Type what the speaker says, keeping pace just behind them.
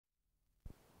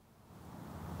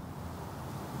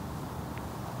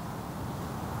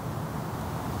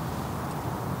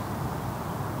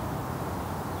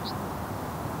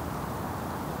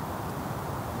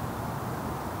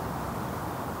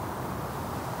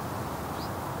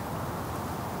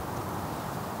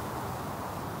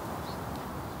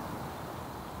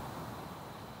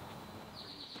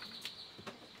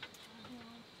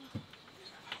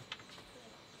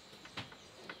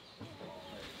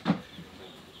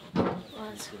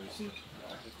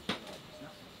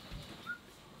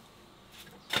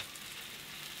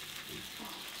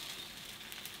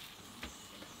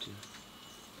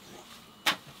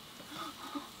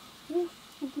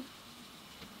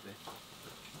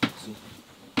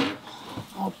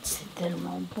Oh, c'est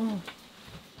tellement bon.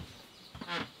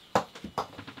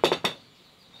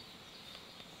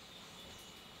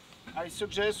 I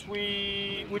suggest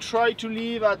we try to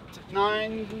leave at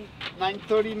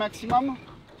 9:30 maximum.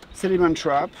 Sédiment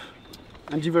trap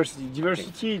and diversity.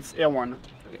 Diversity it's R1.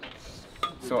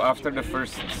 So after the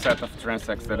first set of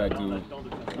transects that I do,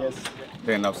 Yes.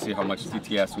 then I'll see how much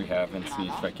TTS we have and see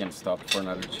if I can stop for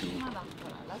another 2.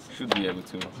 Should be able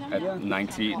to at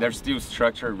 90. There's still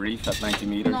structure reef at 90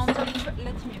 meters.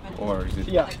 Or is it?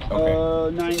 Yeah.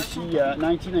 Okay.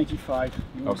 90, 95.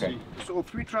 Okay. So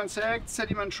 3 transects,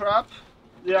 sediment trap.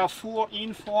 There are 4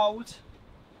 in, 4 out.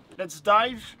 Let's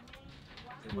dive.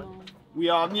 We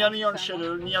are nearly on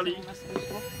schedule, nearly.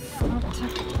 22,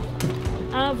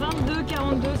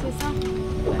 42, c'est ça?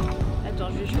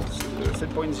 Attends, je vais juste...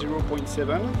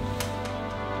 7.0.7.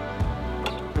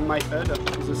 And my head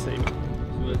is the same.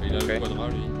 Il a Okay. le quadrant,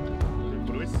 lui.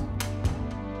 Louis.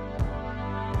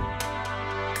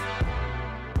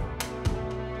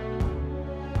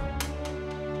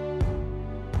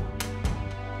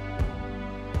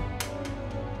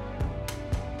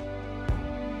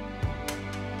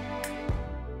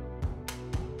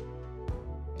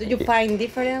 Do you find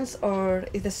difference, or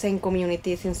is the same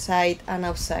communities inside and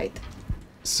outside?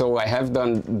 So I have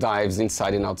done dives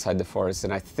inside and outside the forest,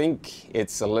 and I think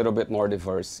it's a little bit more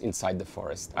diverse inside the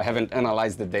forest. I haven't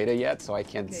analyzed the data yet, so I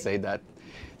can't say that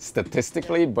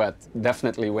statistically, but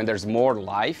definitely when there's more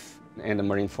life, and the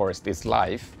marine forest is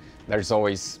life, there's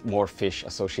always more fish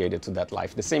associated to that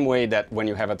life. The same way that when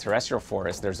you have a terrestrial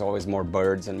forest, there's always more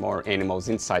birds and more animals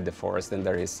inside the forest than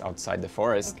there is outside the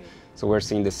forest. Okay. So we're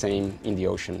seeing the same in the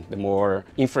ocean. The more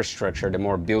infrastructure, the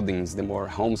more buildings, the more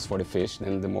homes for the fish,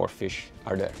 then the more fish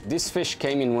are there. This fish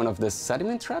came in one of the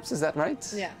sediment traps, is that right?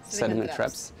 Yeah, sediment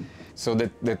traps. So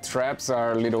the traps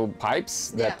are little pipes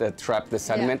that trap the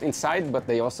sediment inside, but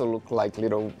they also look like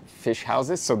little fish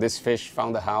houses. So this fish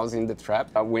found a house in the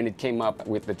trap. When it came up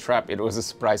with the trap, it was a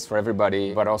surprise for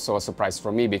everybody, but also a surprise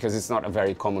for me because it's not a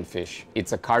very common fish.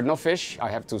 It's a cardinal fish. I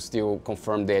have to still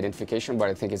confirm the identification, but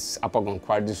I think it's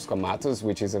Apogonquardus squamatus,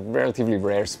 which is a relatively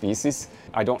rare species.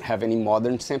 I don't have any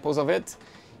modern samples of it.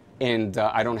 And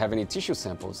I don't have any tissue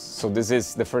samples. So this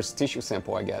is the first tissue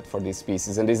sample I get for this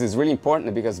species. And this is really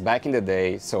important because back in the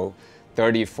day, so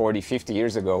 30, 40, 50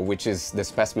 years ago, which is the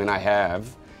specimen I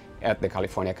have at the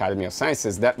California Academy of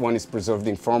Sciences, that one is preserved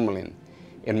in formalin.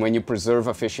 And when you preserve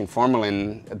a fish in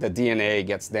formalin, the DNA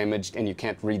gets damaged and you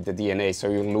can't read the DNA,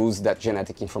 so you lose that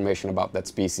genetic information about that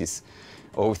species.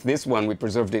 With this one, we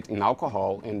preserved it in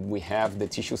alcohol and we have the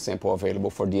tissue sample available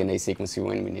for DNA sequencing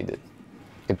when we need it.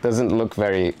 It doesn't look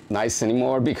very nice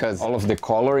anymore because all of the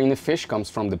color in the fish comes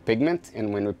from the pigment,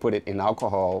 and when we put it in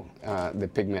alcohol, the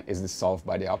pigment is dissolved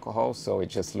by the alcohol, so it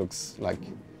just looks like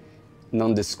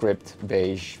nondescript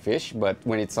beige fish, but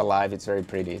when it's alive, it's very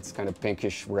pretty. It's kind of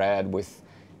pinkish red with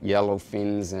yellow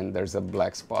fins, and there's a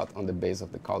black spot on the base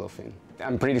of the caudal fin.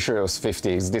 I'm pretty sure it was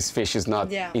 50. This fish is not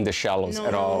in the shallows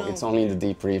at all. It's only in the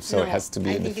deep reef, so it has to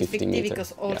be the 50 meter.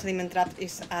 Because all sediment trap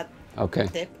is at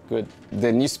depth. Good.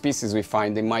 The new species we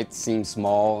find, they might seem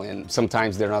small, and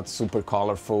sometimes they're not super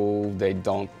colorful.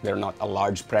 They're not a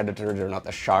large predator. They're not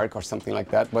a shark or something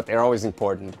like that, but they're always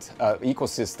important.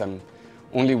 Ecosystem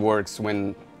only works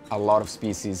when a lot of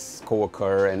species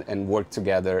co-occur and work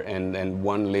together, and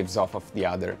one lives off of the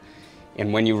other.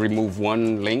 And when you remove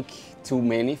one link too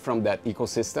many from that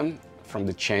ecosystem, from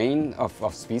the chain of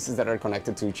species that are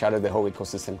connected to each other, the whole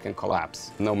ecosystem can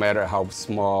collapse, no matter how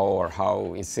small or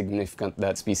how insignificant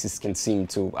that species can seem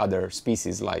to other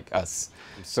species like us.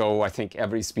 So I think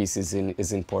every species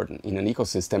is important in an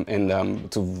ecosystem, and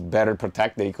to better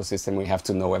protect the ecosystem, we have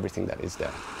to know everything that is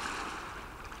there.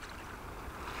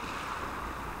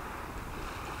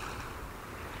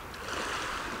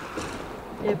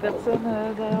 Il n'y a personne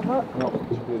derrière moi? Non,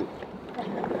 tu peux aider.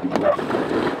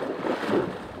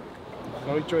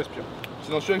 J'ai envie que tu respires.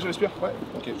 C'est dans celui-là que je respire? Ouais.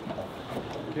 Ok.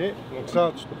 Ok, donc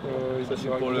ça, c'est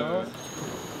pour le...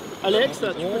 Alex, tu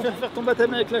préfères faire ton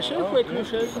baptême avec la chèvre ou avec le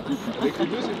chèvre? Avec les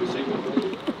deux, c'est possible.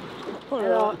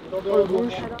 Alors, Détendeur à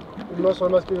gauche, une main sur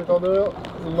le masque détendeur,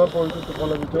 une main pour éviter de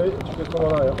prendre la bouteille, et tu fais ton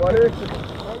en arrière. Bon, allez,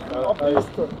 en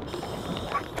piste.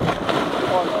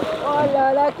 Oh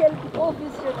là là, quel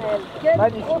professionnel! Quel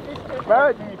professionnel!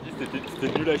 magnifique.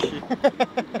 C'était nul à chier.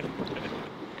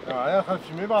 Alors, rien, fin de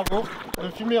fumer, bravo. Le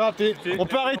film est raté. On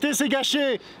peut arrêter, c'est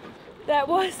gâché. That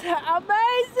was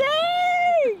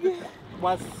amazing!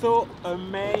 was so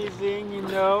amazing, you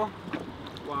know.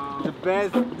 Wow. The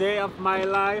best day of my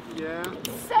life. Yeah.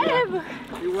 Same!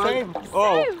 Same.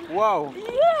 Oh, wow.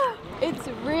 Yeah! It's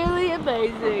really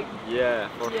amazing. Yeah,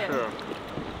 for Yeah. sure.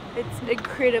 It's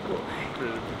incredible.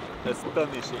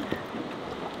 Astonishing.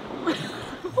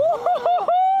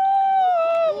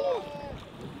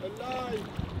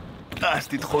 Ah,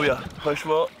 c'était trop bien.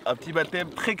 Franchement, un petit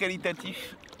baptême très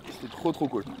qualitatif. C'était trop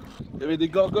cool. Il y avait des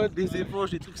gorgones, des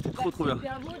éponges, des trucs, c'était trop bien.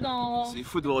 Super beau dans... C'est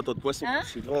fou de voir autant de poissons. Hein?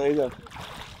 C'est vraiment bien.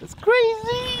 It's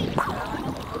crazy!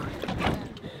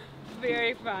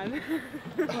 Very fun.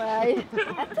 Ouais.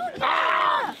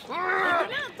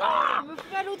 Attends, me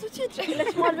fous à l'eau tout de suite.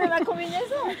 Laisse-moi enlever ma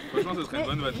combinaison. Franchement, ce serait une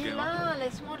bonne vanne. Vilain,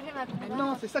 laisse-moi enlever ma combinaison.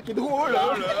 Non, c'est ça qui est drôle.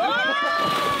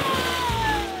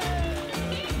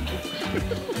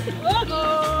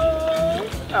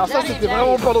 Alors ça, c'était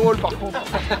vraiment pas drôle par contre.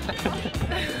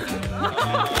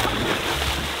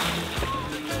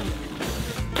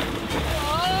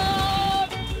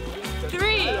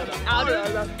 Three out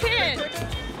of 10.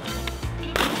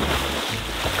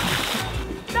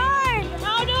 9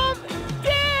 out of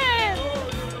 10.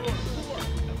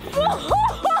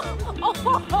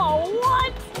 Oh,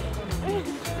 what?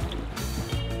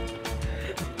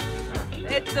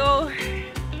 It's all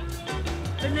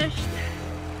finished.